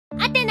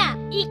な、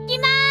行き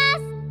ま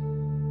す。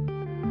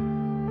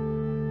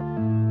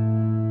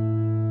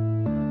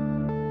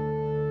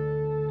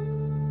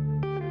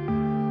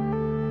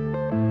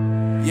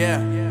Yeah.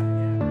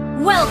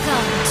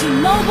 Welcome to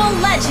Mobile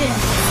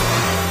Legends!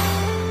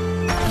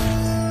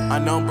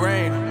 Unknown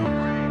brain.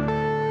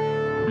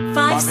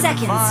 5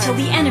 seconds till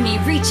the enemy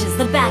reaches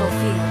the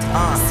battlefield.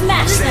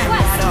 Smash them!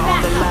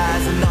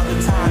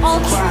 All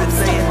troops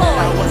deployed!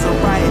 I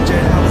wasn't right,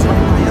 Jen, I was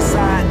right by your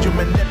side. You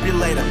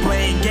manipulator,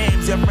 playing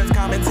games, your friends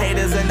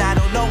commentators, and I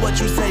don't know what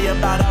you say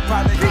about our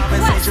private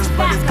conversations,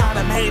 but it's kind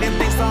of hating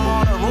thanks to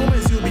all the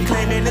rumors you be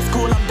claiming. It's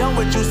cool, I'm done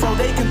with you, so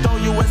they can throw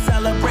you a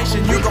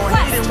celebration. You gon'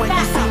 hate it when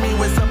you see me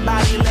with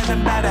somebody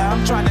living better.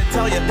 I'm trying to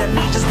tell you that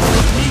me just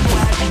being me will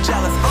have you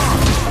jealous.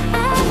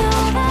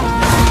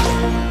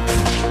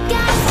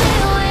 Gotta stay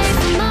away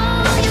from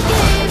all your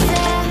games,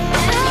 and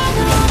I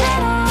know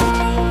that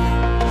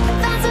I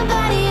found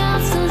somebody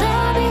else to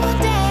love me one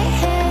day.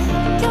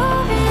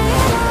 You'll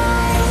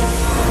realize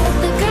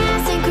the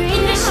grass ain't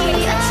green on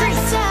the other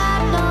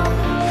side, no.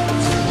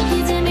 You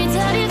did me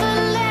dirty for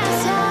the last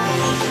time,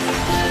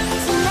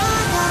 so now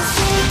I gotta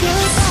say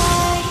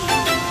goodbye.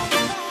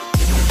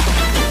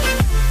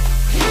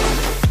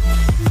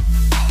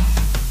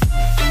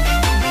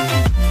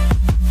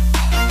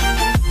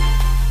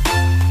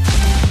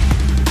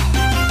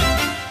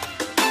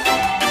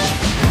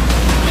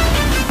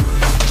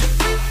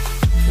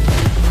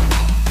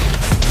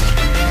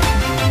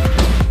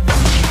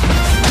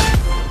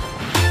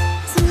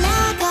 So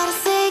now I gotta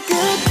say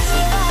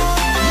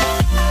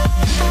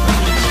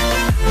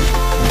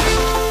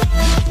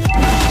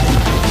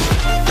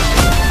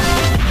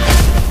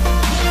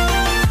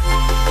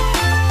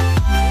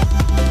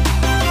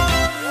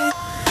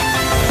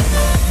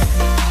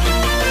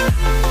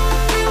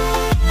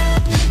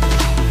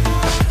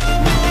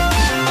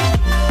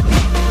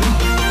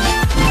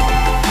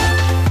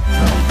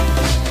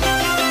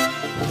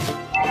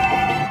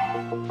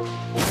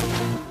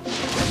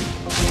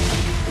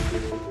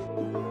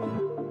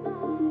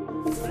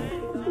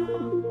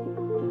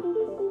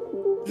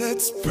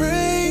Let's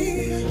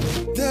pray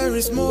there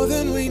is more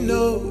than we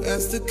know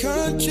as the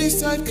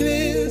countryside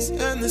clears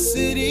and the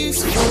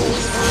city's full.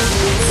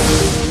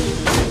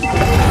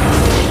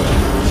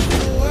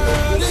 The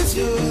world is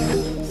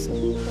yours.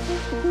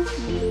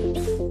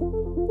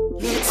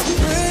 Let's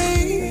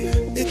pray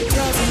it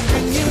doesn't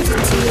bring you to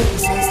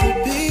tears as the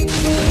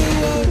people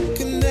walk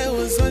and there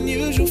was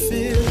unusual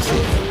fears.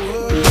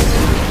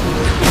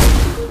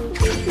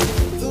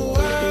 The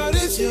world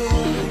is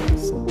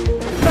yours.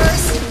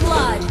 First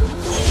blood!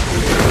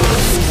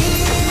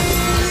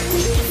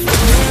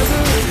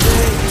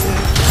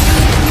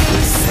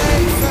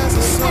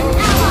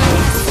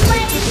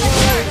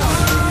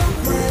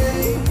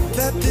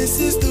 This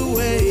is the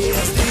way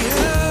as the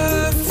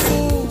earth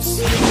falls.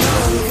 You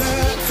know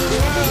that the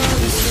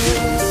world is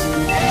yours.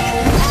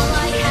 An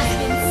ally has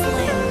been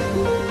slain.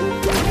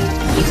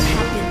 You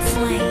have been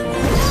slain.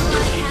 An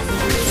ally has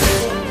been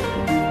slain.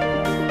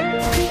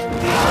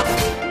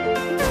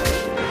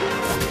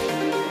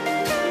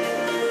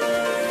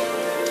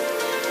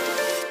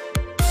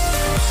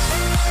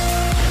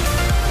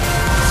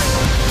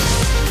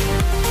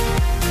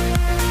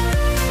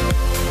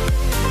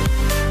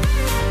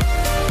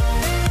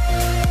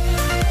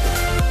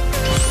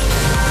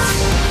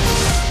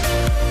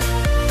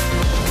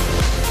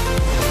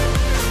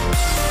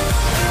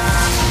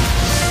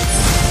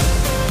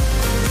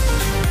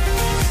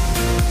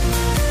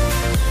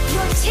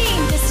 Your team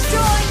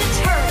destroyed the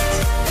turret!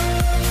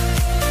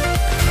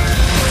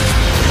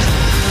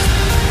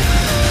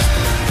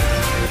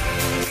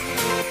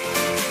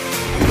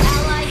 An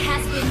ally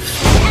has been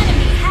slain.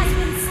 Enemy has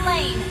been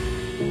slain.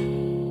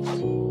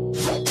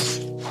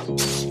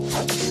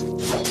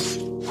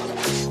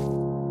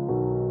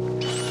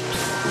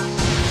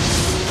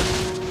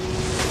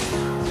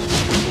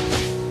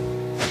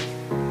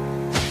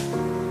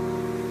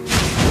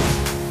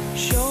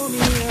 Show me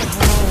your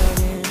heart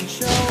and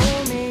show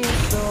me your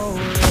soul,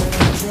 and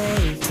I'll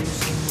take you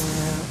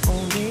somewhere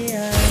only I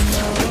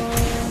know.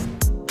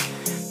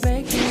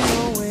 Making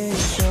your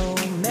wish, so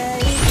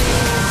make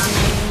your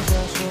dreams.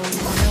 I'll show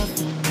you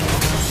nothing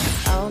more.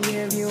 I'll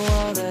give you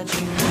all that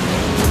you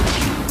need.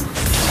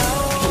 I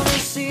wanna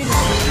see the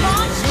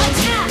Launch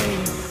attack! sea.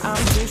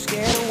 I'm too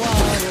scared of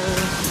water,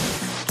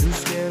 too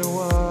scared of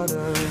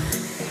water.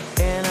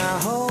 And I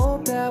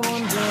hope that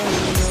one day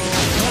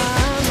you'll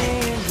find me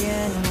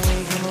again. We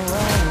can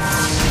run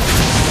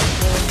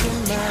the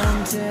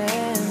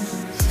mountains.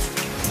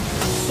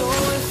 So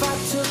if I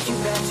took you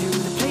back to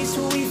the place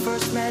where we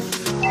first met,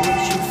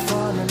 would you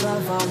fall in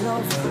love all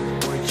over?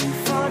 Would you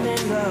fall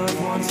in love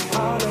once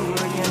all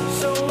over again?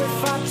 So if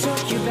I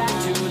took you back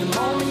to the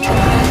moment you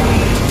met me,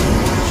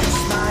 would you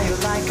smile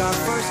like our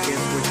first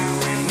kiss? Would you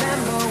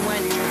remember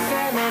when you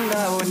fell in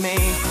love with me?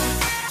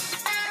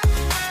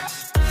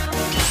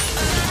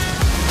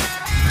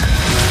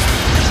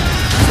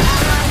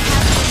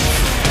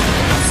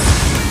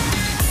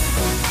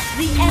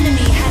 The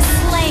enemy has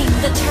slain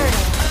the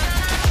turtle.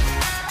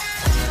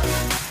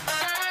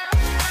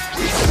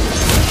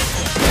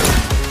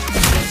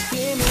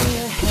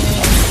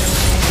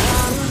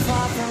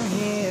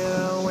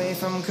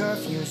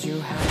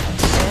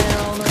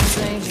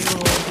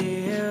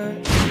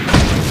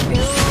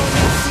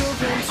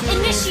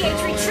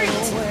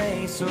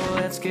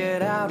 let's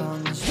get out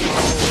on this road.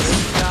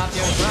 Stop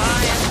your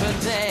crying for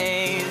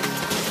days.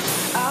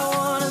 I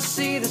wanna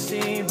see the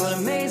sea, but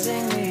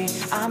amazingly,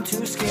 I'm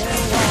too scared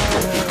of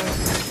water.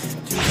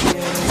 Too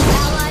scared of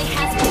water. Ally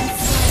has been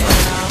slain.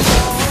 And I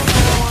hope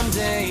that one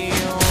day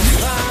you'll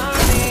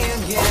find me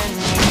again.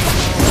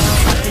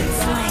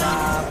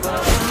 Top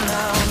of the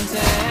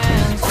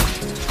mountains.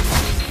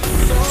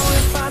 So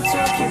if I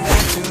took you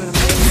back to the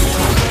place where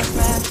we first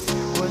met,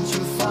 would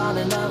you fall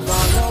in love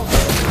all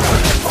over?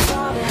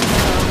 Fall in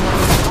love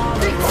all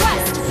over.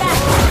 Request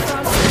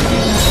backup.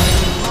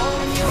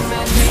 You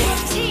met me.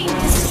 Team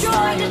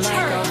destroyed a Like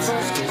our turret.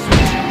 first kiss.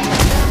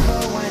 Remember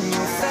when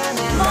you fell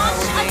in love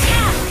Launch with me?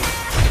 attack.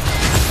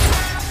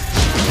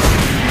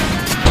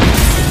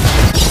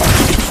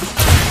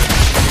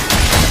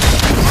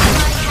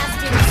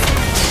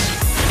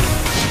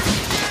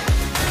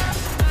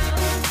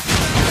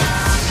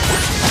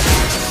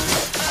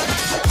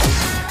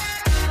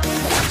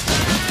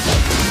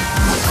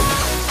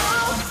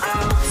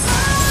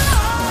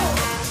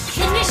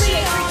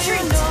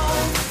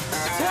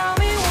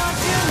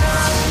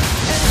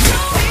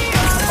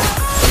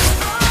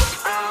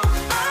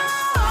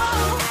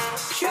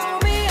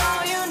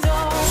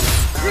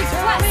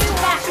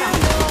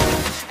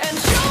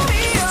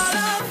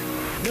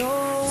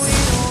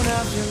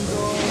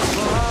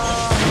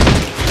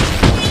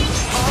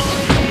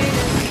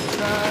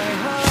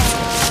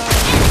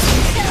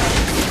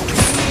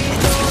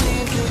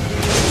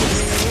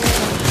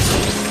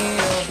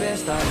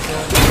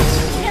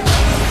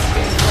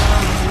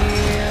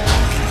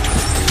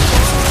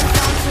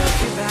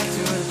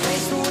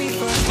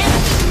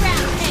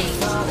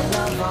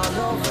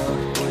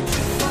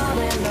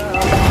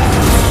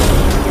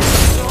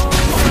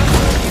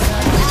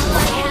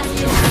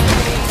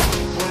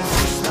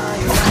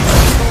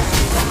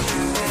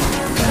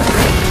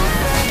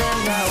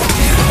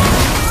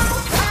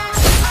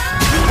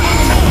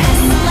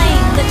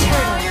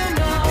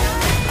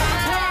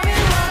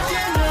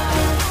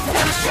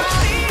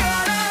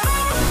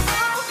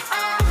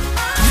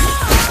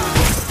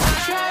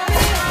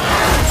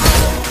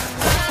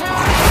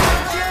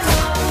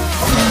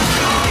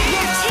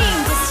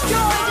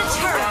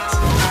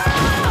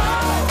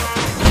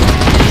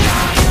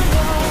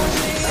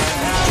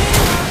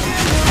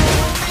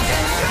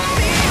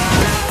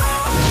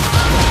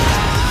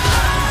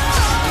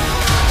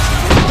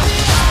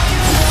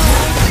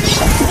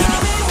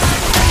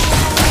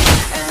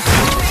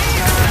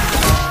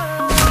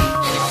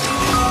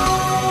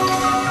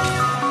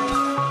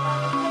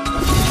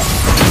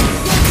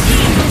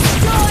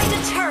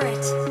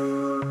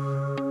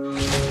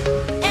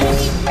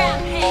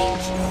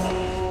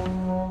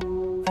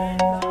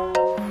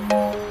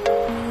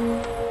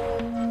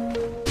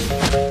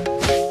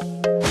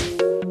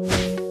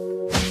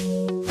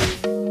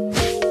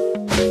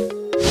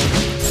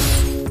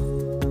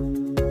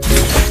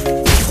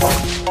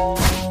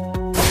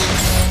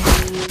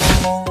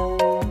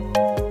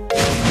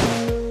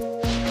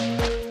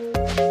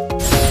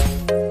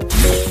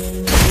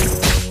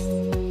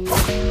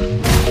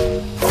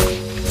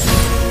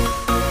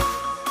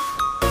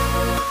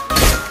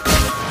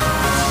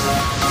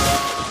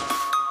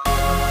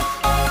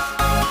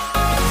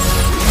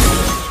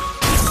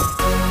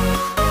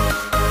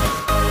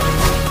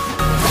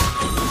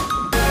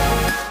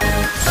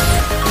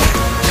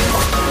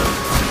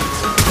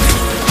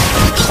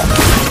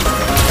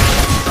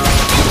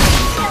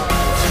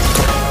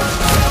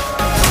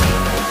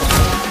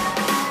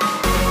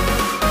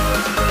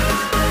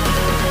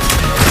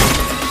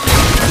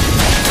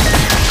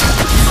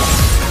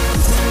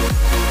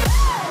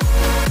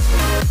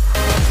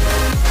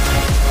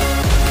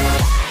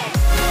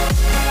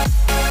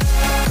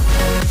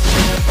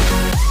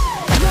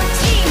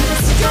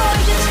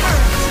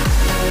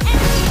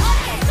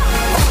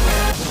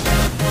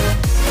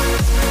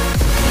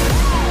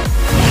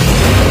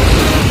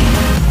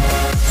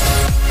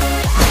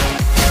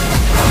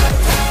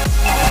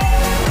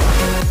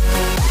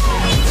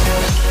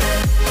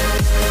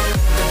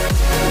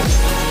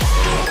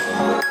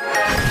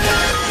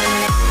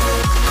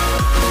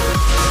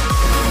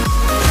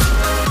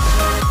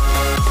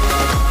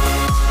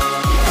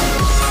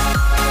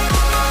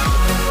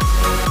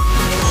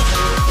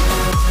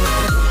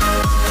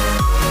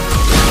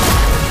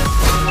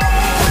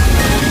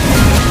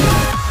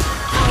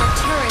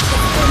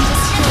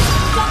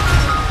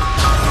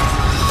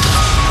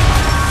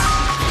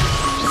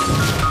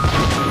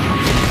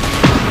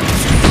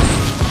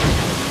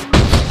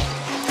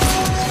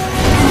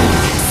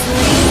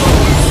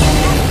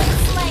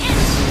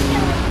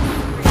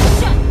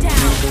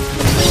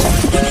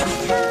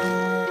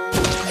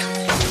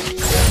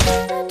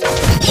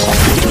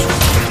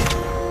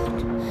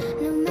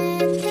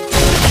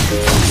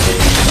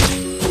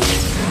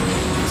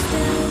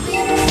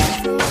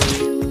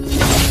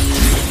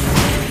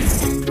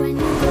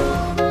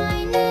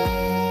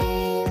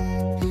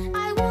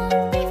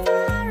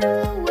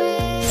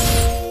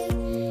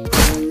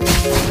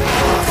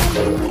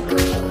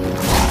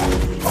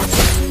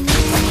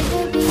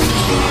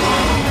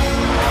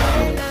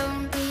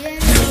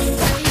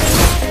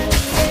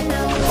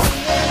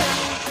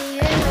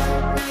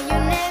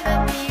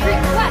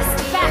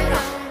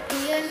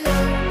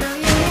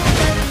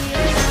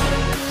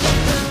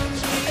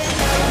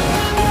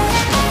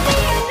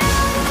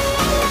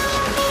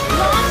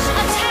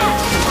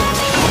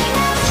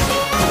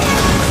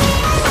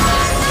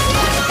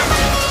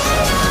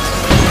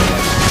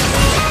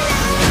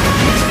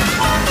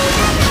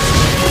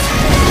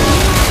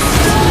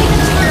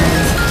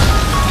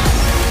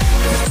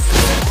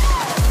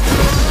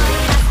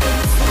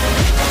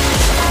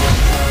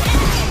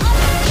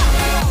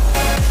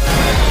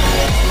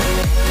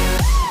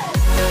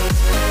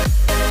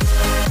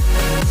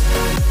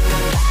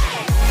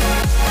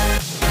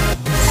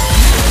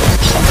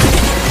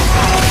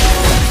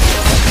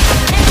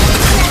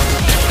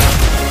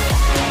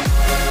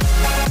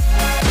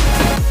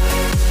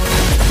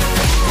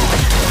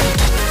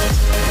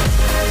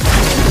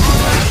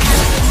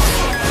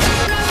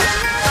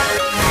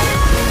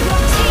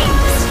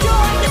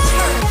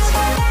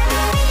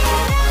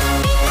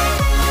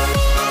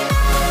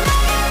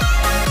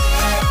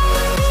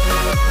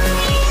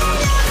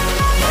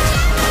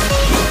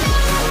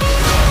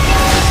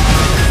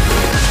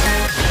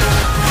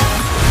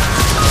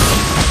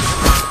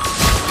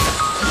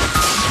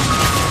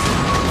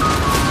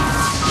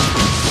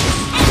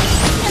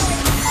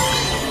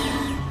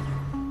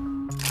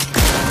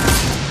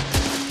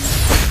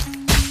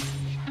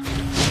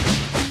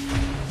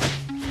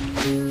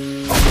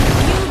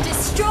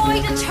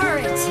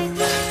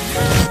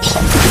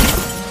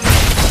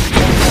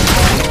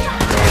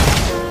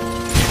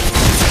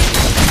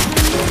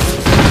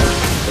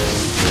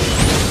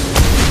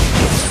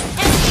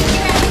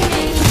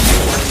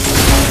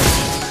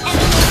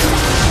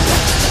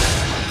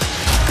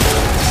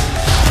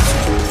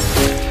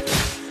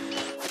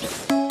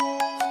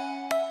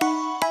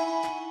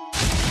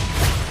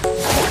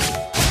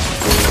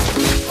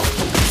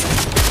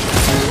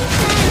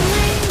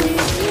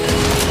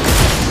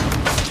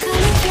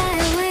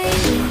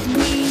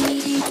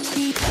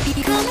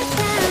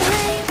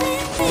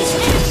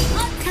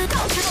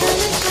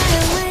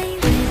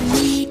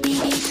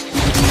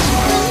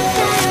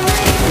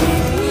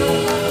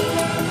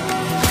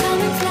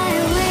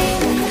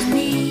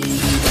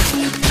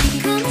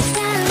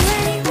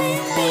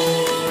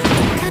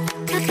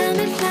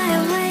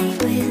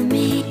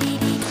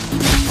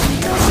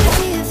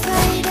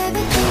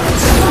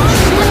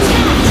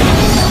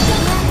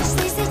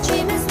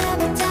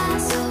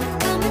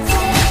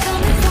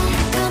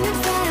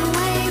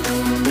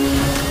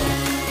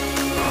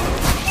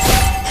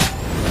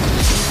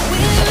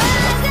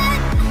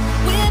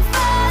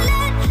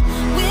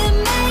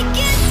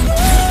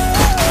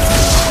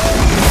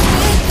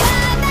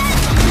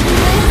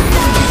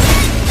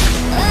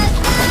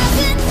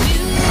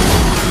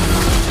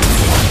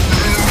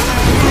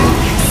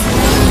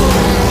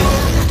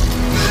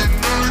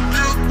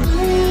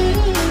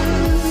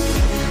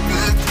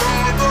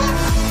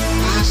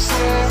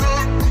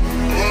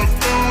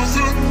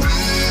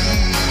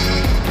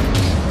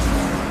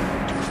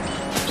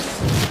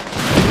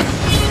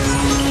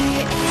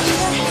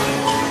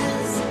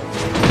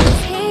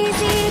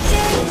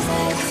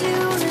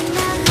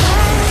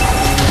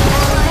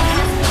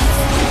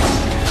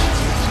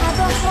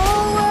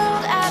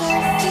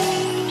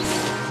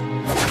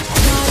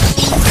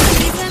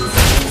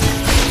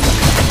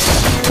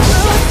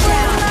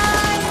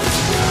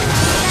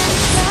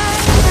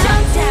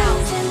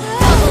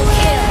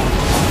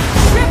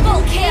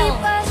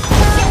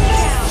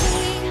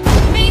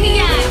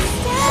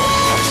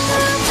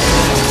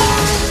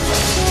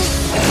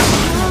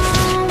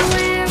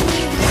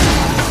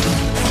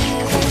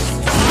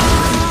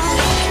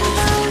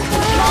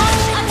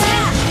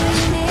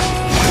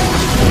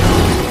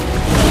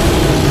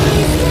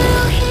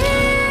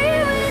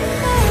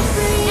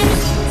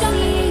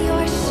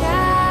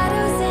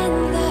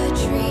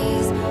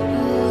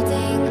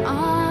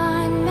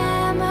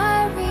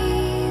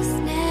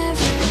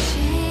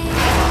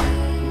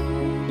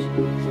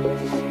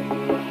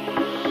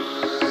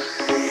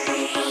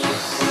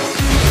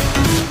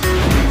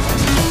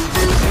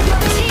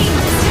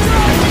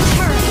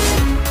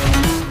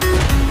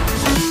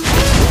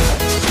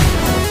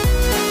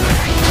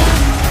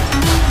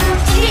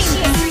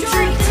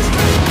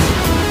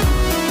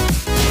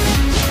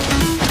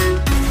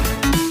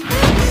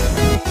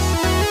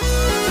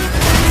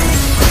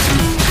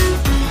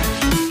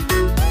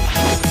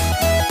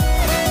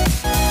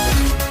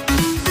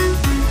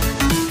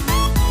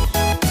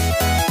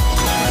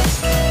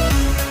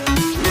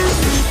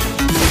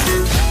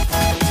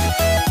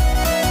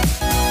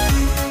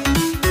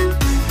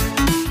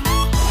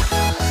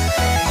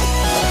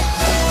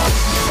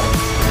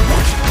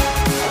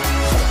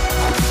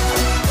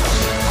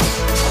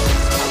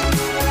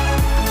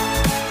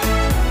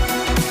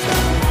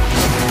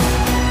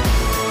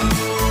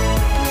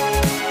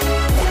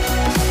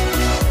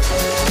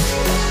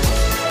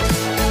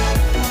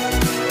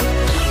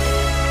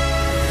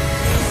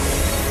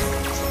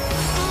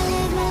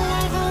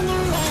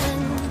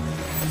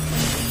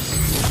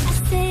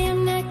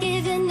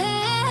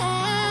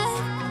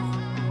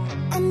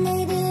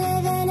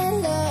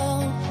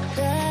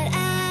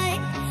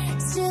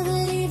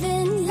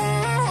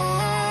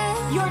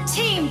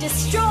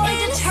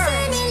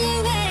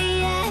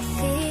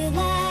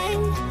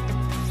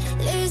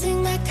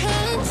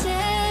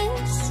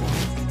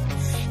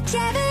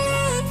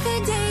 Traveling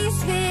for days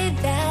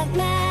without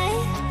my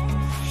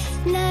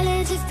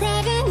knowledge of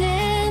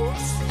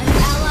provenance. An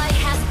ally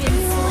has been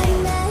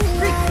slain.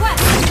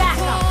 Request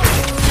backup.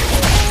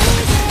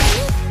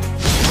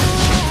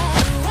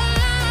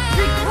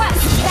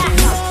 Request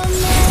backup.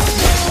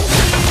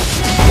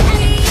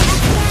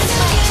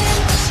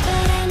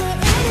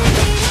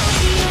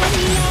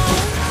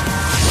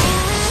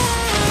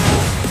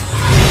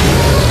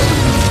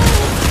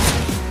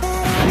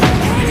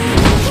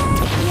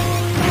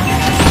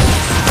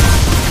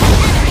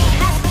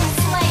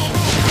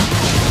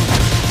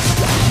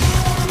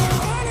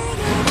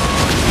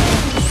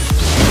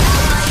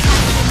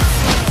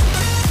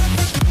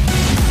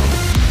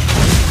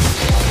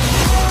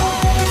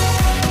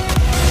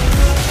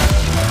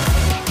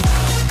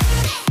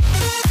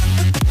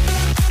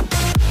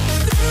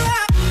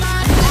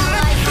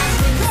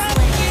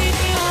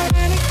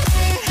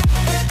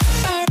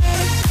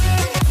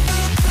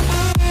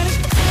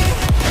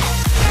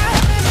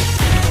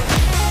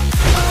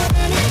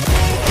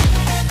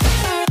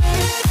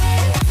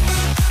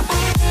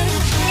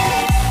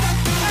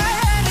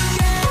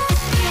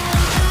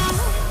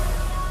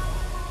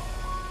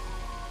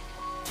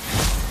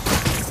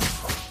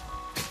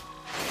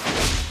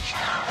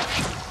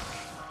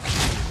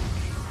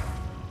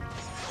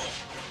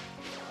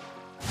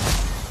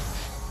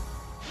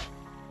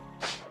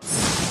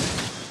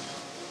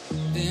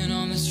 Been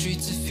on the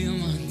streets a few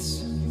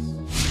months.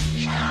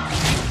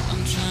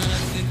 I'm trying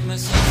to pick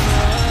myself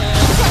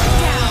up. Shut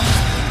down.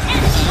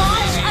 Enemy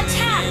launch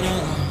attack.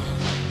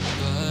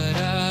 But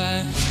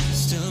I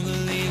still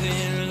believe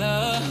in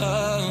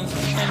love.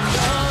 And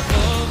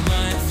although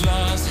my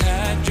flaws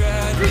had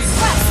dragged me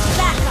Request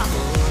backup.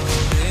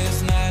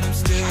 this night, I'm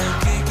still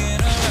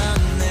kicking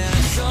around. Then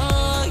I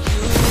saw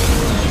you.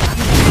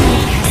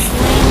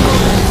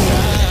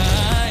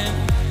 Time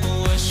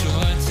was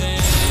short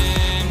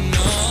and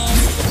no.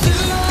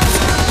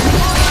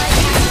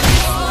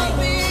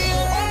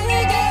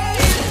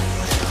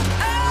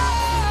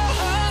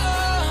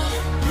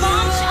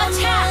 Launch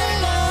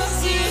attack.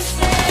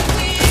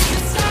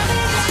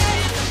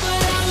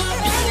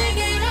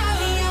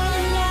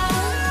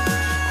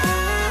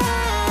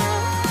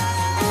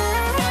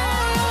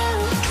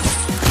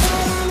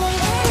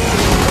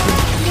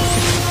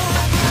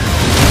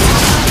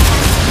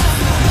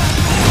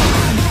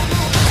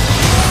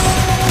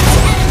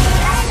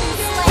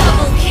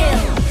 Double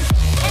kill.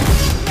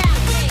 Enemy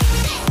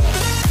rampage.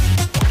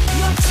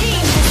 Your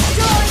team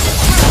destroyed the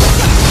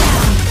turret.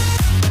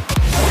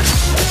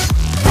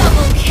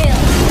 Double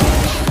kill.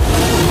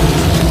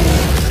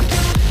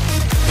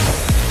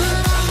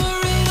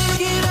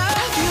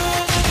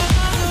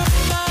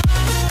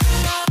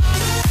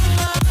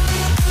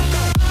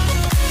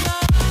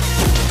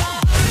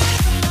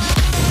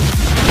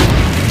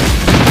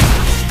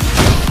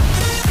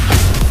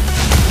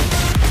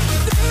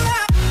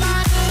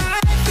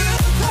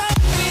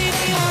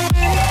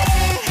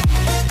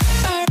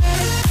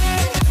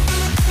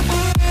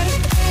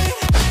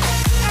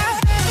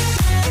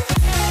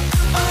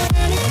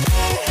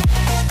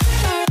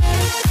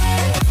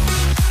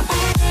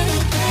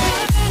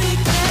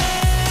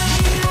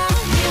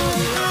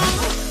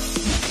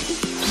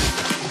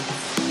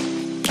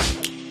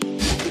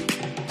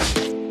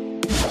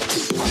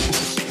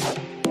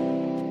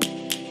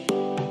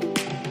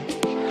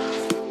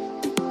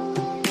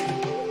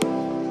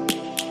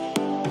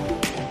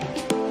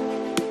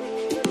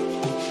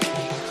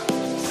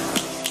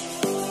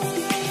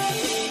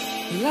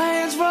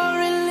 Lions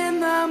roaring in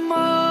the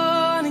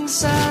morning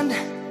sun,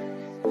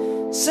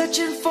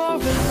 searching for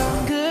a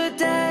longer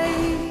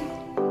day.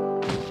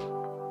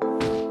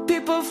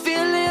 People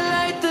feeling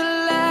like the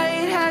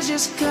light has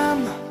just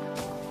come.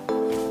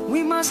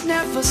 We must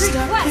never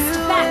stop Request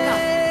backup.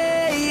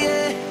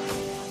 away.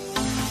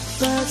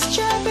 Birds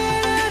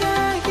chirping and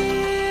I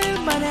hear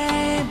my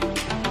name,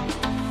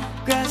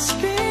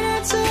 grasping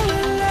into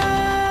a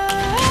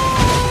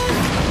life.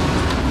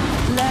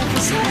 Life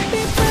is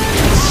happy, but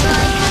it's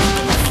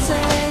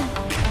uncertain.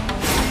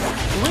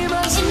 We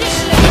must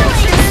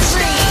Initiate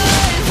retreat.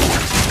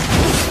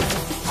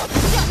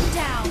 Shut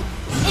down.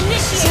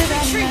 Initiate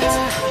retreat.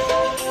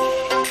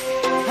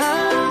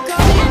 I'm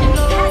going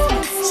Enemy has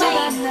been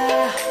slain.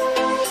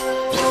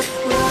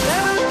 We'll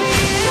never be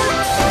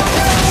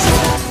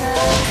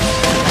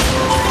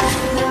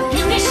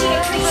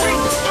Initiate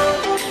retreat.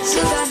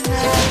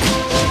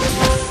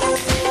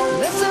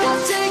 Let's all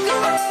take a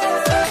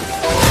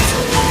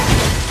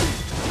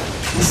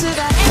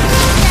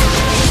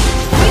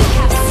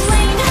You have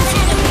slain an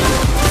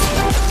enemy.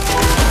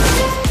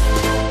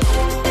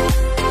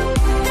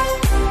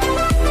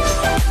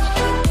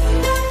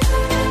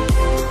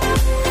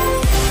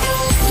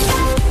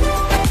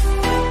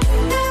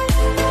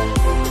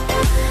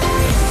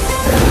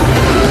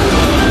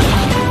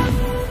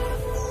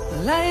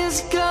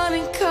 Lion's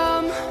gonna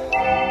come.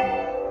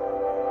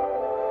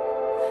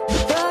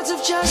 The birds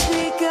have just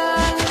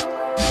begun.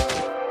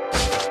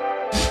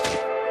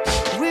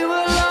 We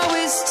will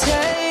always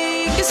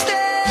take a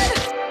stand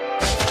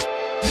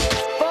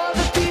for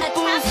the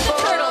people, Attack the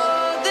for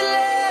turtle. the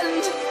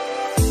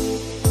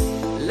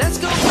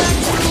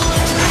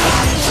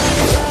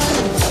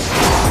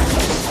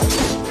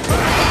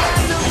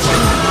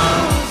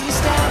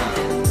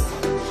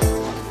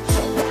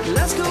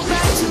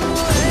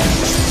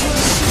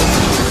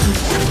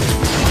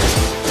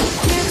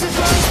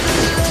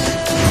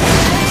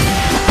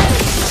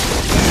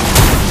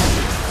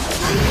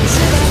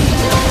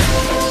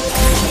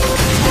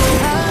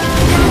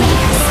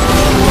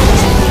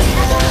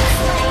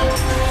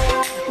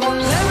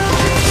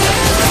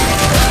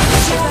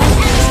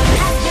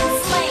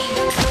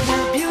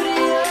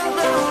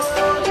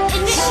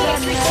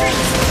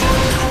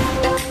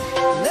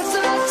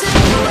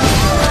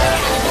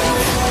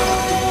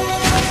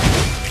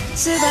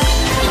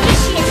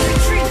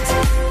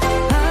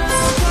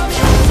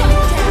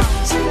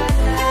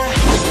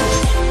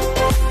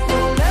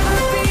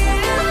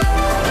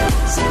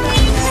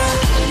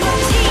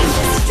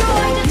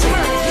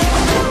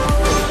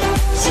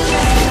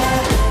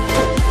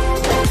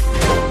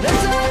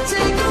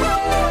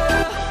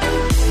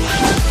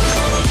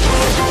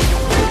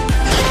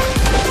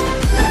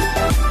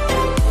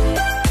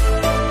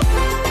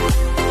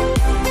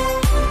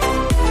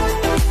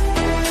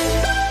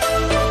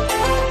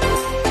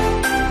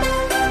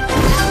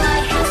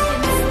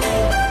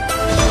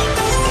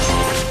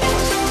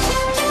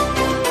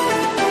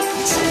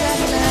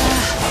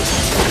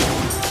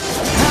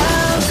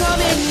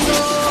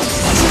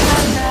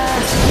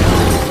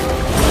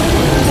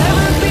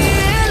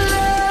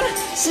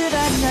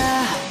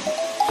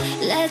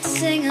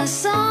a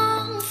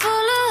song full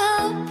of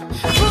hope,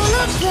 full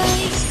of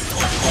faith.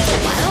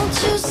 Why don't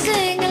you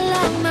sing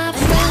along, my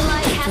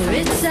friend? For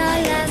it's our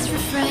last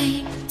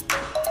refrain.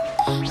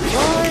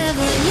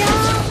 Forever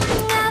young,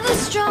 ever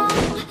strong,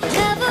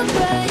 ever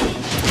brave.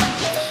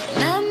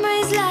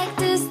 Memories like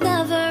this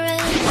never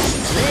end.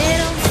 They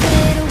don't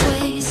fade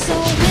away. So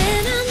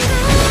when I'm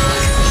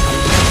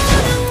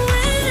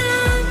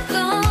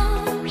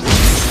gone,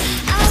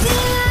 I'll be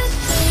right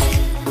there,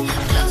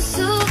 close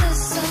to the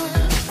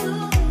sun.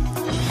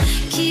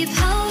 Keep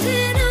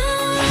holding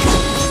on,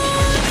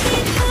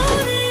 keep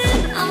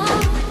holding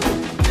on.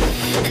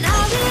 And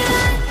I'll be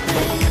right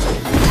there,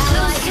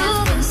 close to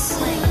the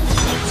sun,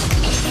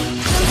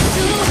 close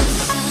to the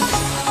sun.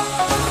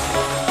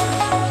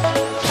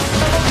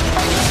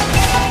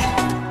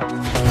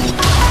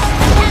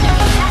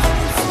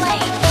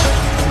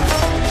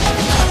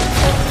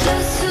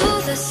 Close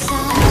to the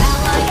sun.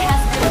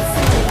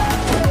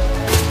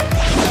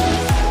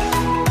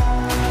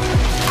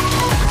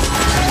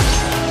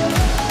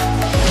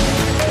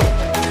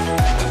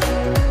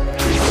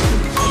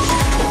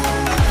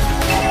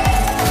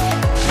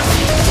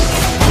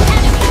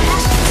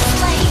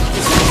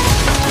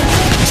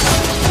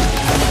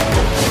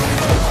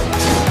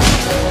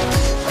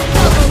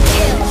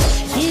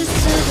 Here's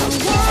to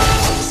the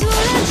ones who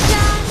let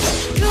shine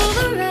through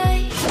the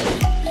rain,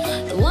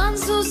 the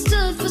ones who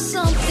stood for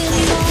something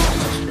more.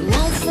 We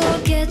won't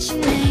forget your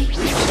name.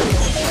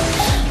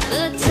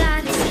 The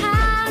tide is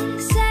high,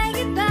 say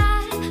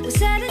goodbye, we're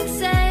setting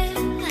sail,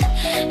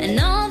 and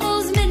all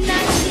those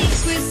midnight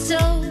secrets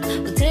told,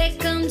 we'll take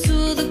them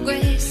to the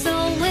grave. So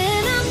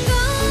when I'm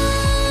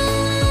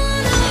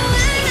gone,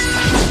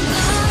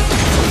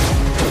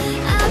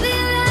 I'll be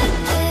right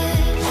there,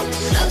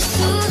 close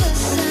to the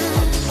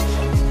sun.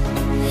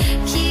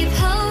 Keep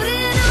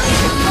holding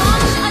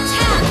on,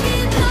 attack,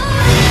 keep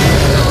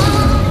holding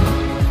on,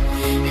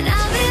 and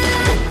I'll be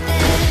right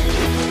there,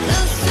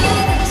 close to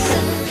the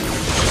sun,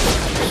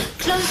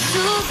 close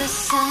to the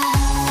sun.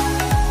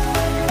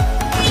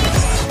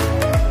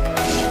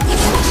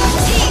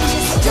 Team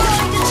destroy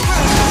the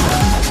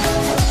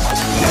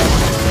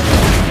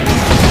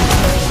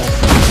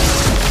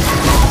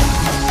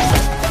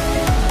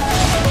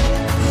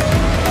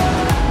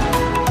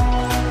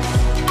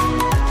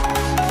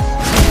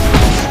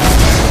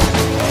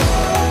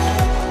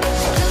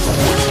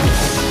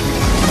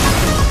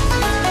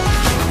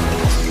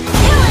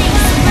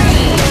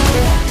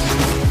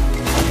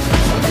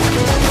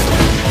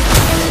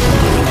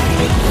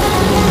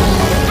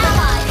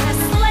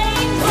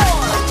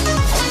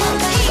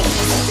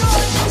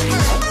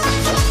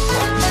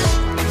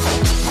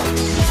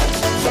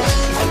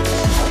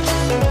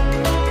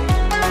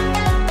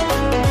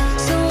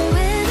So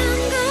when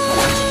I'm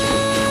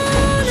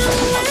gone,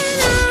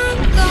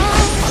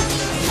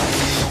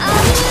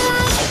 I'll be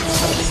right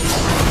there,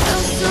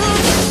 close to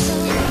the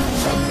sun.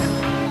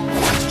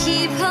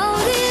 Keep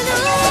holding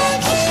on,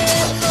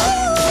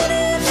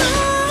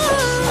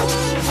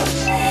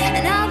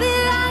 and I'll be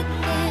right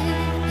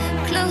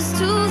there, close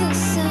to the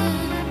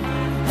sun,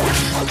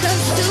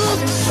 close to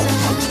the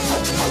sun.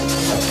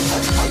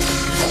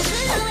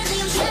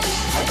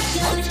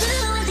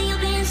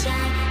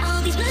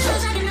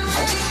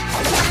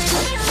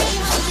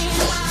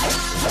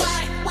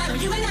 Why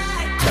don't you and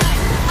I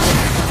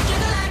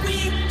together like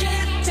we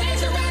can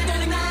change the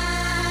weather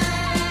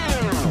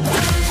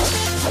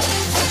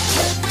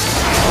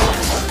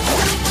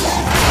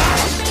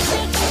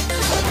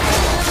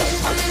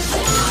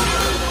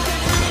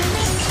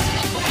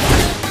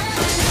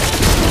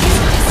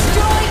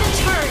Destroy the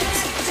turret.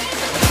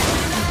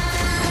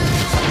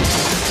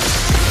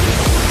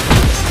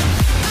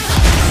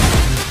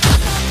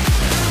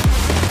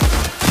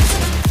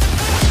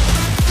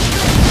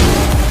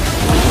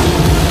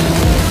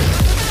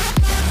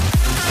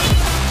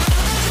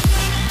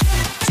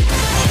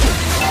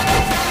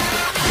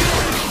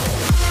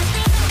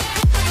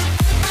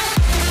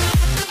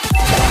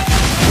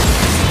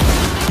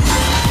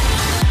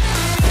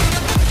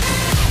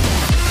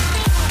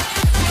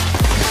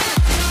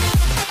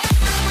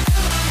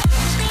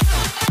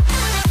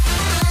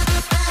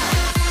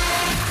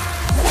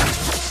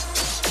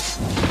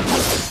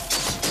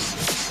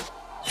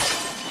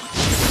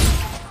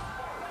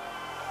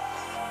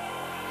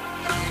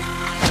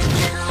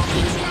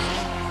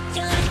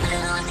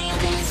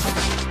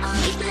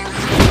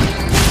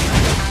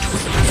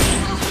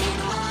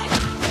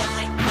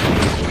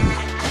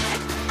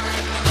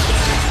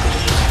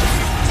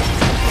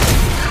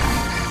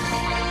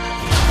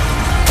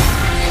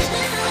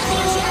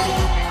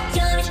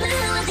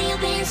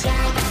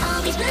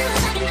 All these blues,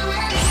 I can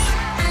know